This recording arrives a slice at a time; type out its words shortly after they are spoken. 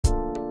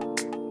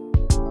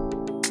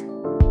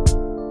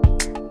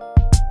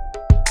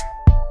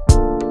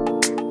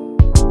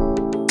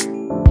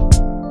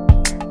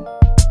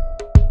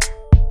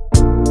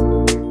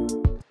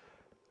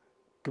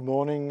Good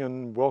morning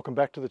and welcome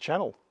back to the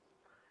channel.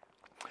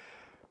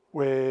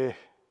 We're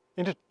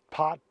into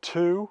part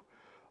 2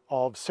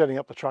 of setting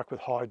up the truck with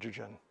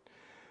hydrogen.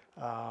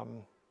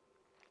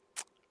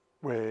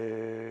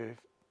 We're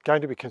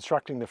going to be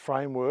constructing the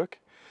framework.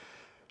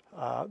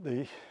 It'll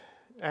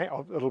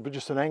be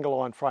just an angle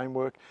line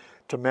framework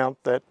to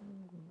mount that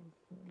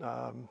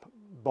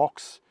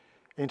box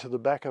into the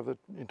back of it,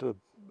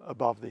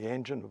 above the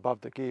engine,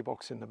 above the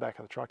gearbox in the back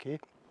of the truck here.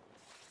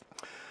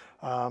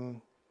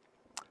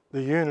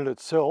 The unit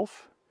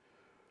itself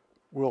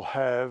will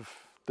have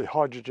the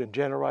hydrogen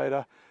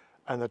generator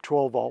and the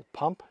 12-volt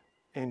pump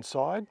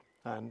inside,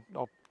 and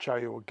I'll show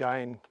you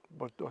again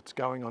what's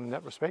going on in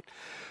that respect.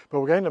 But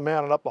we're going to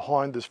mount it up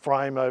behind this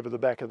frame over the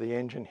back of the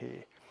engine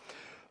here.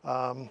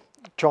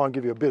 Try and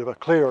give you a bit of a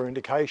clearer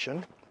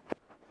indication.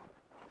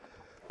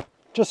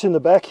 Just in the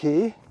back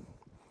here,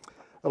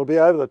 it'll be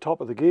over the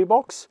top of the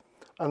gearbox,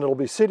 and it'll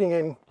be sitting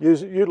in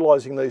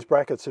utilising these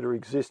brackets that are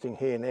existing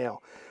here now.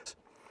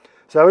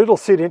 So it'll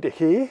sit into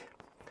here.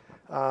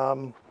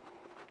 I'll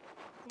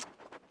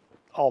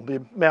be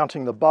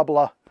mounting the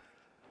bubbler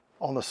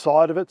on the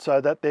side of it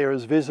so that there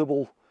is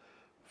visible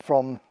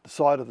from the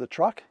side of the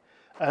truck,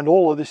 and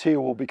all of this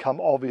here will become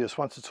obvious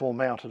once it's all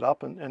mounted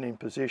up and in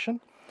position.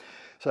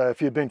 So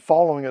if you've been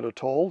following it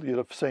at all, you'd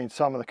have seen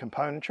some of the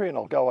componentry, and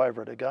I'll go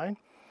over it again.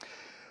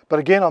 But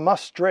again, I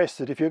must stress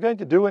that if you're going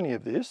to do any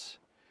of this,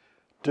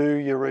 do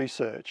your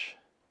research.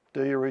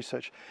 Do your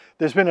research.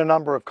 There's been a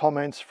number of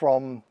comments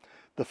from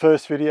the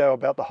first video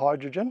about the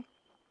hydrogen.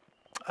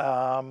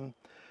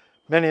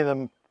 Many of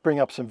them bring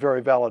up some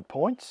very valid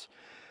points.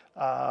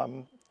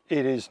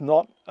 It is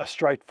not a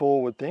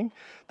straightforward thing.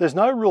 There's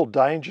no real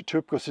danger to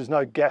it because there's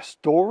no gas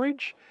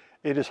storage.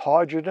 It is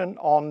hydrogen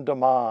on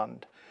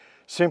demand,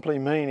 simply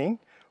meaning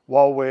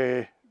while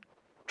we're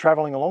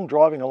traveling along,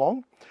 driving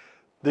along,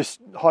 this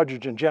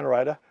hydrogen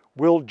generator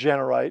will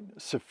generate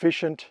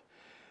sufficient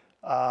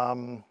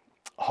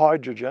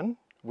hydrogen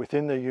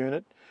within the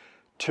unit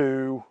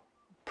to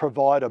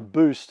provide a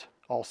boost,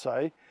 I'll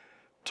say,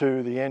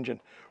 to the engine.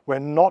 We're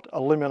not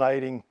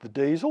eliminating the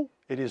diesel.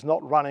 It is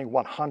not running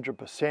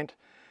 100%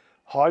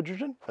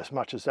 hydrogen, as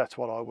much as that's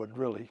what I would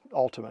really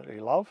ultimately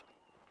love.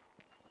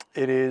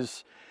 It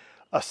is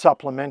a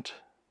supplement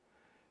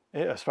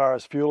as far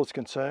as fuel is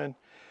concerned.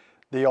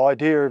 The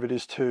idea of it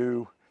is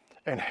to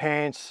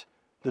enhance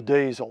the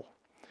diesel.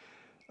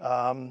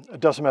 It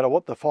doesn't matter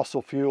what the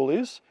fossil fuel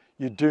is,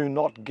 you do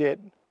not get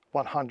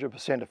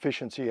 100%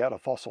 efficiency out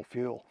of fossil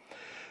fuel.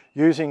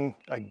 Using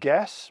a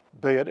gas,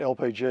 be it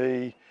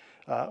LPG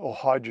or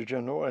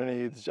hydrogen or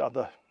any of these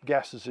other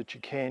gases that you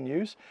can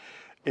use,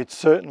 it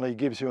certainly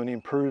gives you an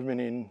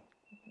improvement in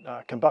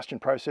combustion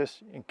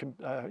process,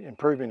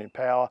 improvement in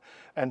power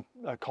and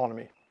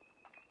economy.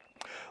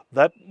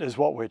 That is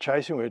what we're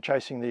chasing. We're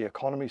chasing the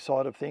economy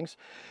side of things.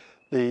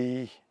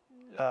 The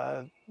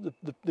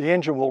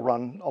engine will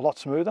run a lot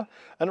smoother,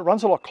 and it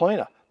runs a lot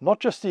cleaner. Not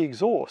just the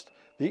exhaust,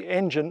 the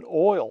engine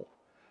oil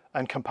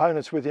and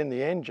components within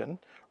the engine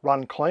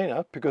run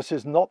cleaner because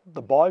there's not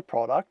the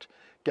byproduct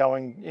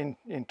going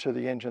into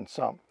the engine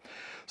sump.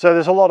 So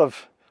there's a lot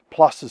of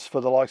pluses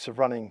for the likes of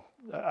running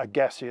a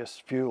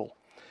gaseous fuel.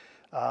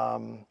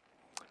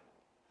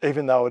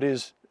 Even though it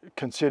is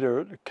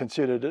considered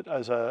it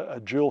as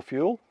a dual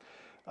fuel,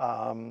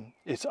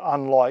 it's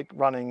unlike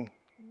running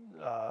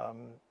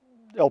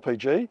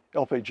LPG.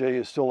 LPG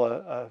is still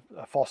a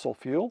fossil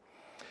fuel.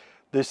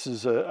 This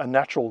is a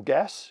natural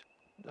gas.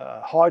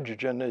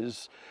 Hydrogen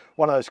is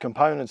one of those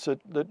components that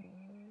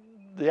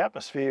the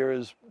atmosphere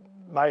is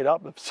made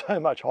up of so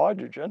much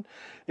hydrogen.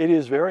 It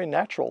is very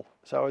natural.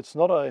 So it's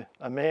not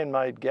a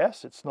man-made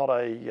gas. It's not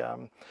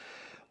a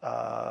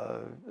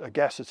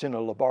gas that's in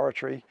a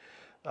laboratory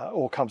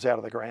or comes out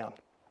of the ground.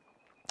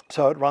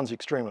 So it runs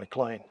extremely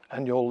clean,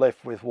 and you're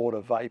left with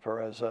water vapor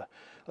as a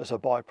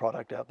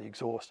byproduct out the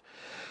exhaust.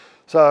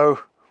 So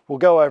we'll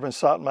go over and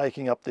start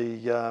making up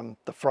the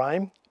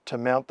frame to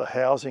mount the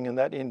housing and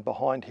that in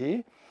behind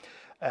here,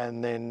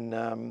 and then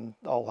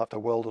I'll have to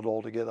weld it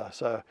all together.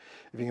 So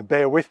if you can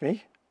bear with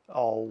me,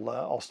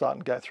 I'll start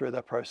and go through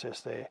that process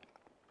there.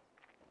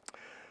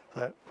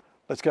 So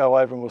let's go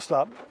over and we'll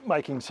start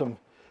making some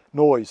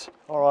noise.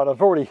 All right,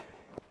 I've already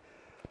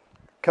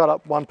cut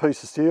up one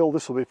piece of steel.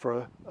 This will be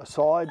for a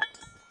side,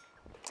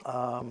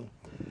 or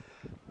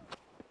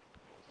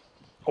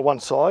one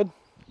side.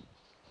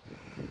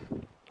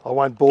 I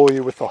won't bore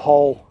you with the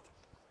whole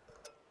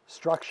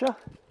structure,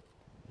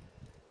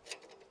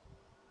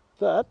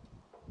 but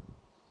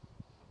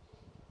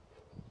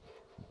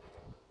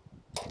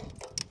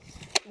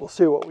we'll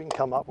see what we can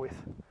come up with.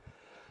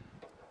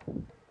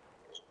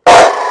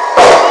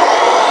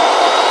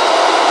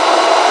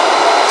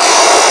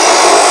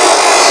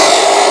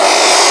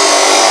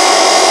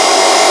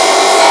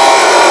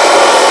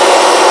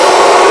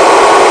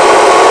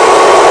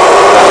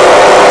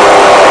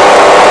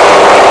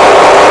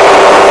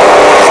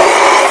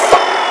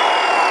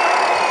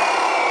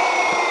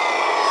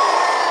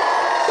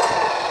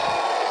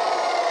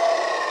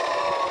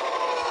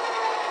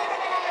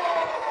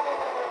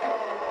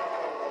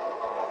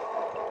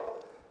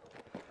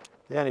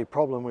 only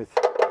problem with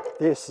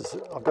this is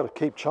I've got to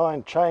keep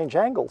trying to change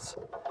angles.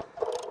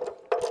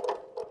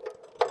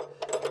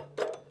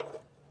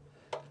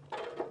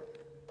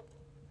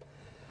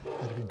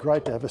 It'd be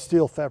great to have a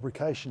steel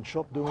fabrication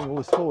shop doing all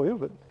this for you,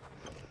 but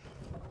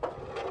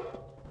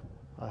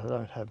I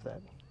don't have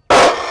that.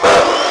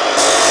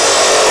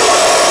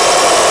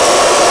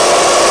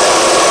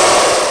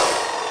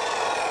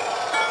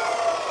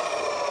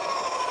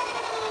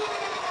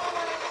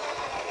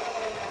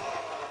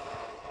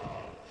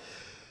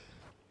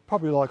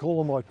 Probably like all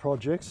of my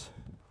projects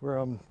where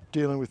I'm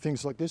dealing with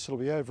things like this, it'll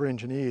be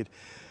over-engineered.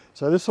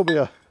 So this will be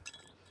a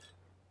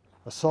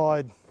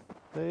side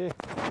there.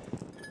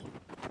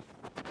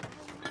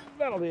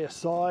 That'll be a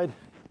side.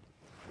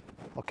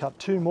 I'll cut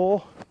 2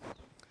 more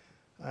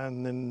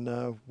and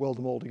then weld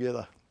them all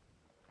together.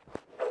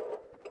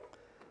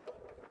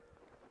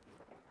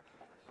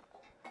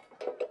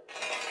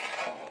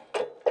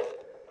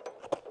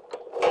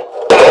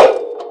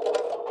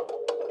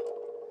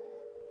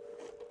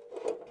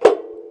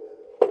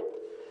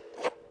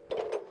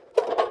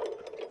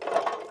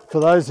 For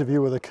those of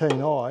you with a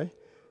keen eye,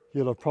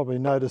 you'll have probably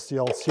noticed the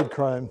old Sid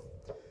Chrome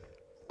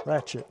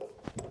ratchet.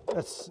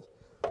 That's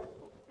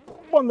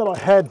one that I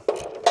had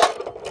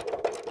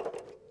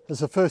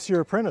as a first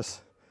year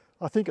apprentice.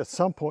 I think at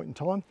some point in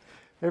time,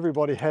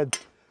 everybody had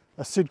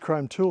a Sid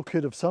Chrome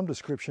toolkit of some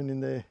description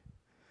in their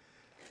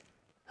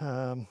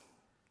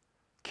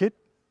kit.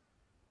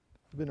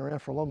 It's been around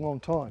for a long, long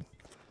time.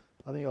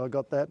 I think I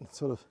got that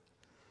sort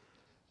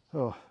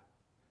of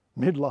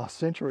mid last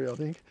century, I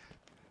think.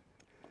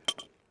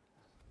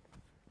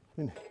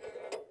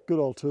 Good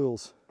old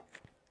tools.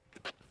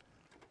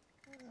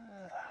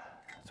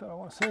 That's what I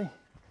want to see.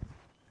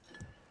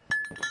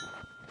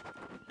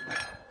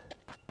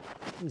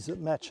 These that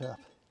match up.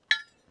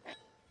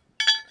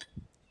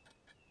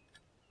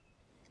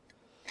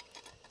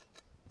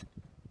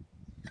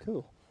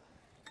 Cool.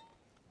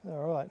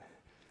 All right,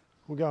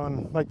 we'll go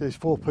and make these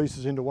 4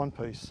 pieces into 1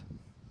 piece.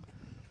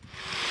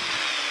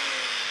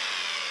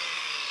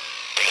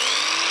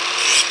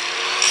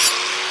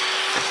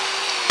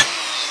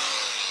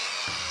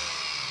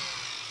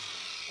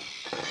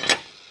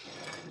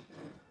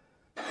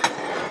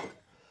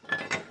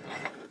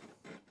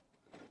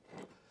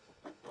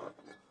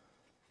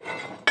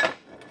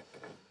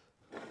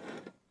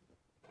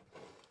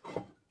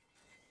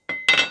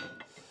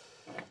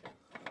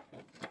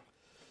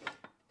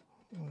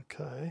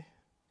 Okay.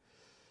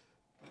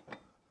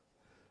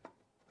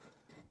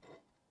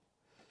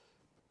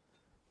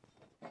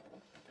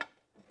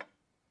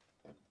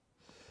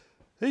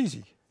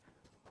 Easy.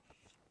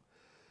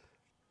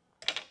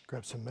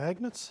 Grab some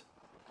magnets.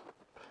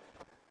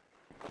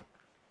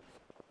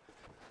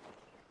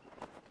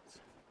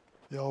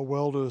 The old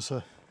welder is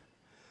an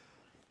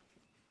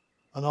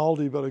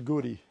oldie but a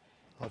goodie.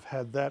 I've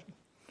had that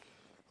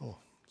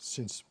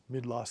since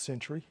mid last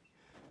century.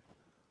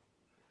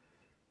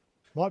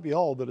 Might be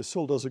old, but it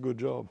still does a good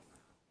job.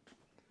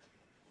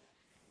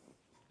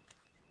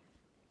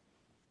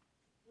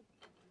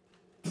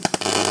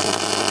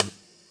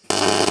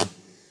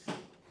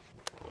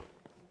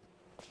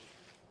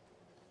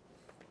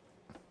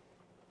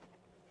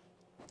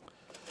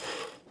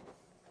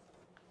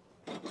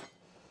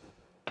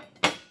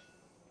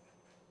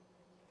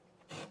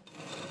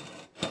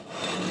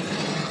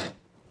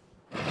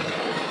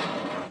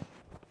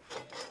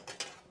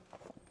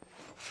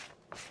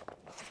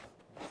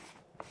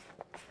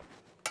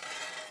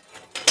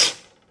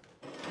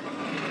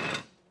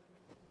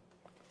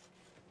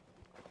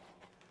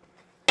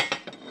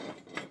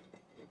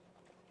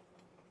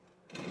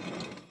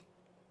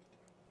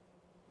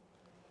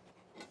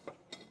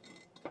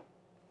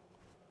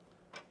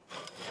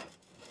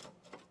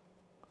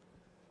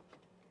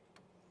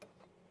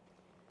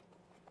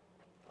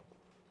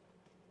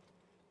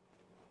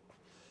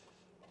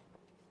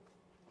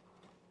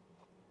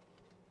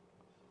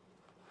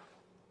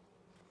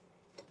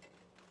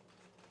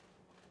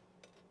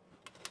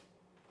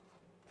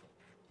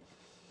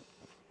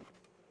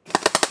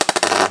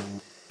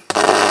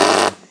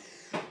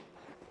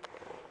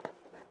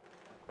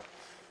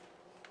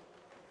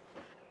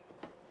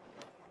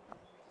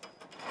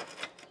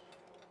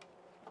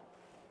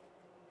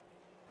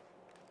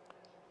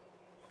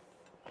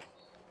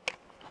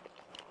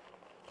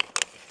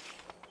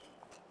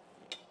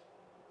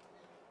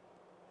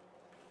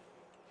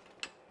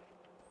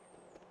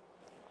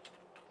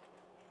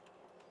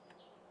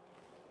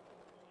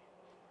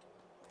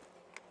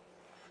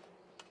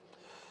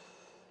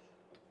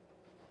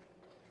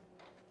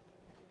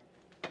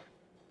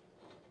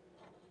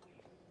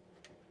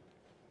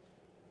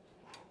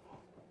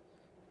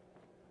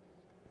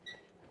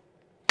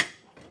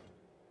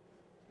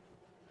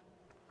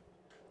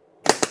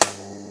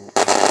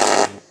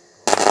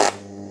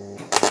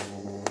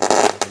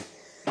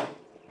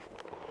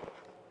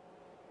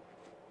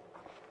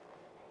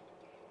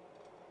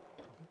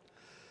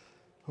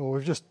 Well,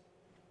 we've just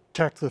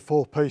tacked the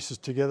 4 pieces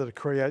together to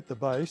create the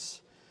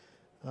base.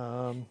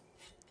 I'll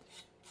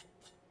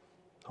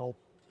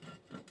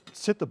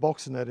set the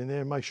boxing nut in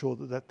there and make sure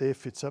that that there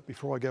fits up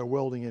before I go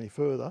welding any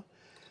further.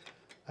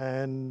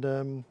 And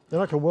then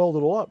I can weld it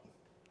all up.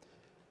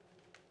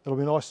 It'll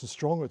be nice and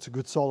strong. It's a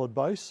good solid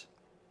base.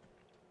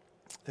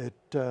 It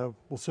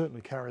will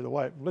certainly carry the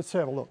weight. Let's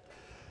have a look.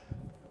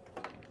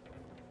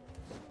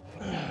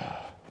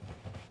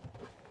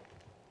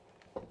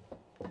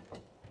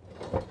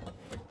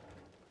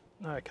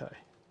 Okay,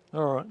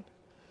 all right.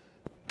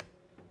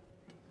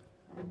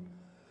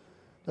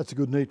 That's a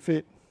good neat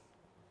fit.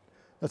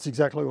 That's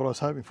exactly what I was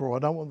hoping for. I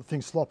don't want the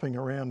thing slopping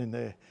around in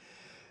there.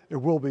 It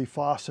will be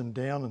fastened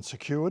down and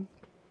secured,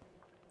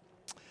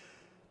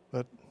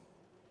 but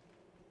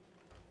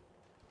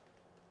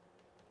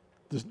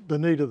the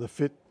neater the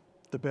fit,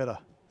 the better.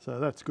 So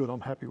that's good,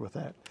 I'm happy with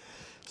that.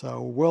 So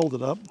I'll weld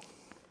it up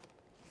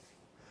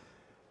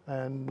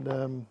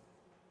and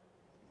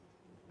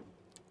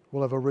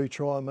we'll have a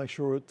retry and make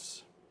sure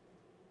it's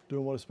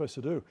doing what it's supposed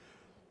to do.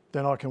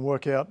 Then I can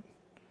work out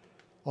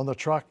on the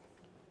truck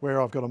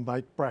where I've got to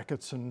make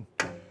brackets and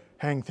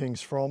hang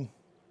things from,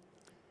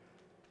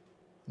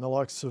 and the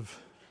likes of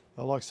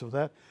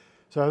that.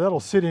 So that'll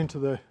sit into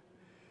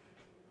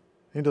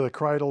the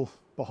cradle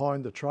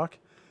behind the truck.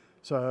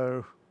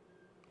 So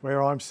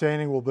where I'm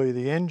standing will be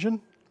the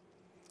engine,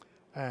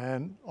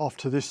 and off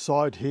to this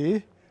side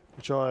here,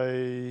 which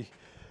I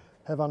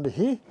have under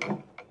here,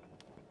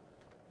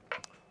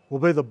 will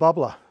be the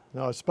bubbler.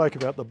 Now I spoke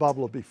about the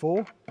bubbler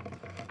before.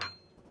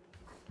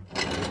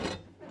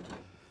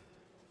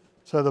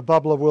 So the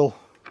bubbler will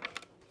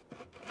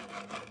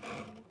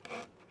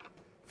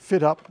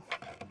fit up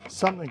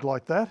something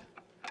like that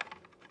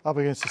up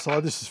against the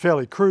side. This is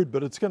fairly crude,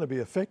 but it's going to be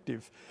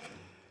effective,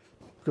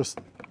 because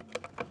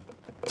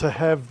to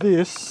have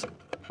this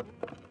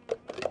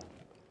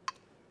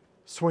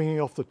swinging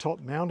off the top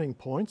mounting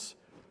points,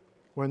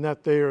 when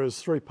that there is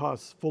 3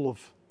 parts full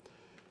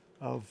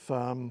of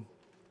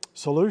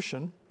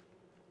solution,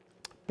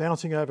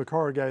 bouncing over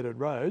corrugated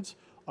roads,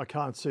 I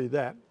can't see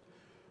that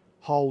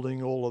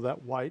holding all of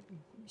that weight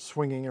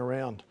swinging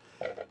around.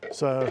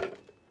 So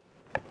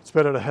it's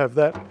better to have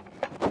that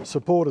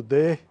supported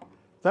there.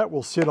 That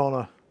will sit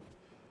on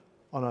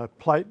a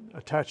plate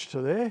attached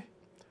to there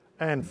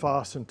and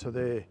fastened to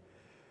there.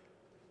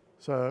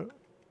 So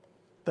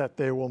that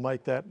there will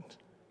make that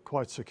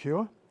quite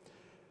secure.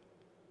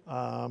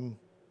 I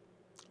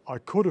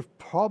could have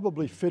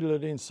probably fitted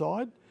it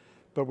inside,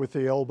 but with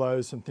the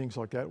elbows and things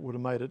like that, it would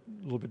have made it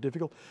a little bit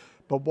difficult.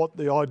 But what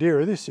the idea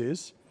of this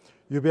is,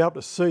 you'll be able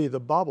to see the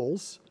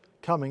bubbles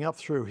coming up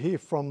through here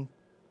from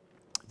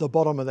the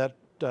bottom of that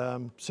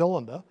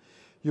cylinder.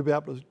 You'll be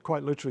able to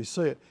quite literally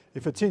see it.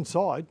 If it's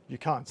inside, you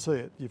can't see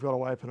it. You've got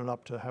to open it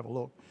up to have a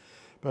look.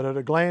 But at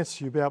a glance,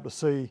 you'll be able to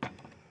see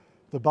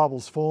the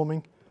bubbles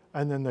forming,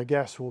 and then the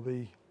gas will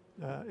be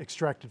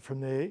extracted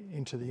from there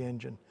into the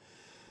engine.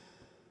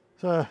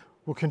 So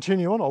we'll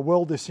continue on. I'll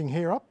weld this thing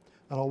here up,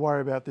 and I'll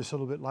worry about this a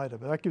little bit later.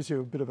 But that gives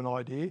you a bit of an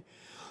idea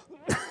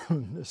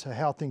as to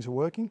how things are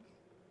working.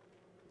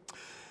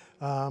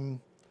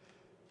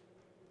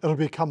 It'll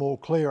become all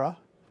clearer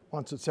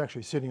once it's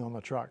actually sitting on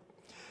the truck.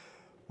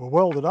 We'll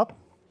weld it up,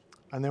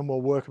 and then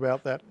we'll work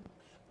about that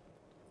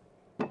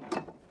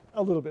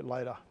a little bit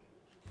later.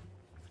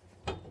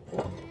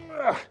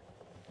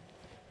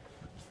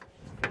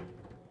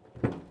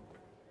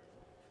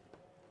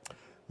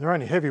 They're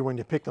only heavy when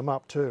you pick them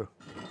up too.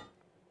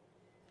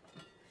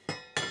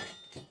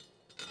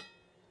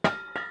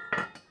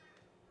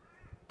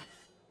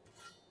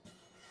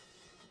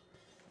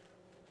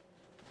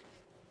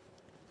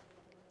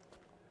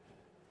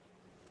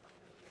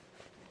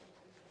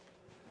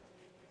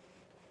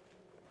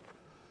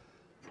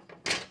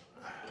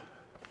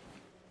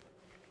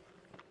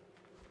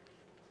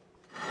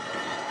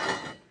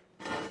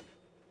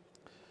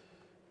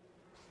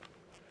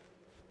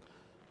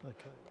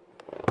 Okay.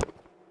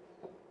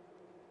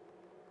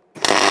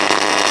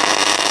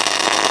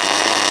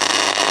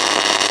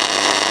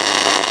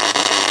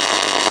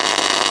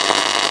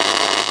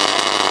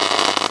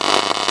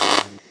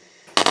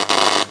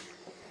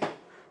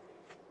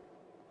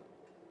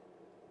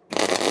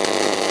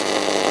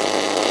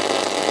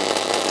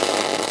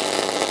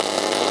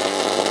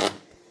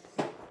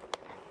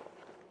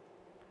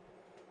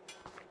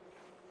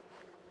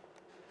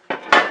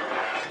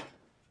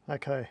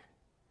 Okay,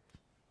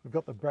 we've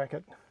got the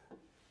bracket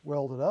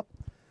welded up.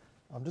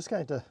 I'm just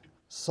going to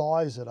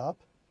size it up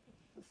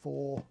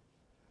for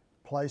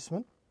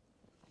placement.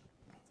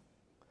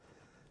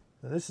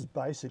 Now this is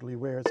basically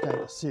where it's going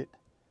to sit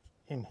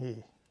in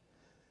here.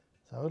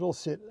 So it'll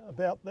sit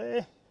about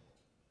there,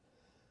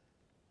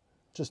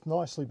 just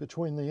nicely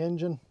between the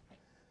engine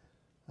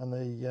and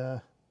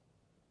the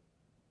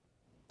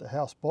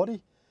house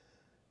body,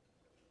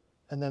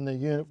 and then the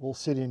unit will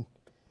sit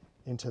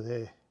into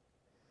there.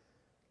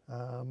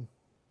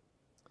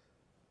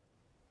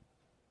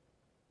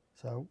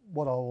 So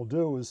what I will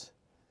do is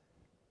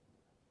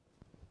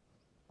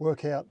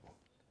work out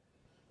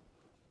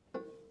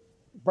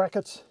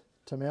brackets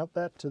to mount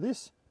that to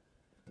this,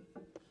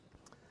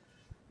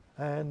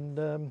 and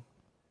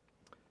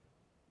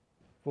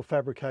we'll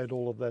fabricate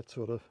all of that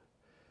sort of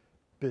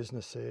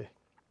business there.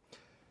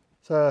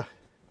 So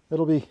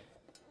it'll be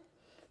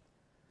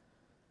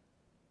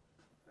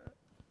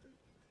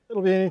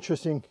an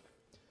interesting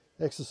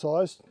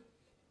exercise.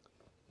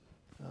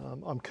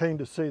 I'm keen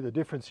to see the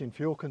difference in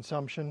fuel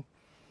consumption,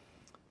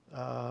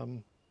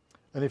 and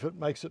if it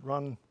makes it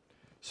run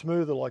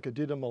smoother like it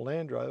did on my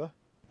Land Rover,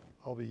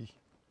 I'll be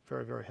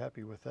very, very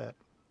happy with that.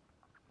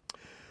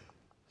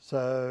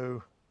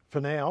 So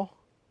for now,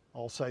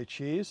 I'll say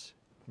cheers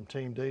from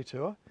Team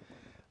Detour,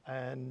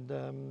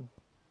 and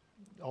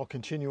I'll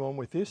continue on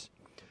with this.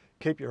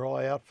 Keep your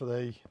eye out for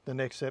the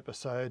next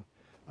episode,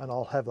 and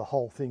I'll have the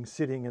whole thing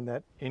sitting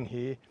in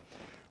here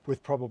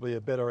with probably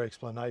a better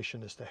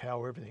explanation as to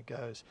how everything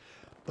goes.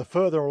 The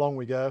further along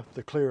we go,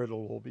 the clearer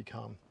it'll all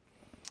become.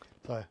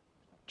 So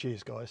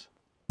cheers, guys.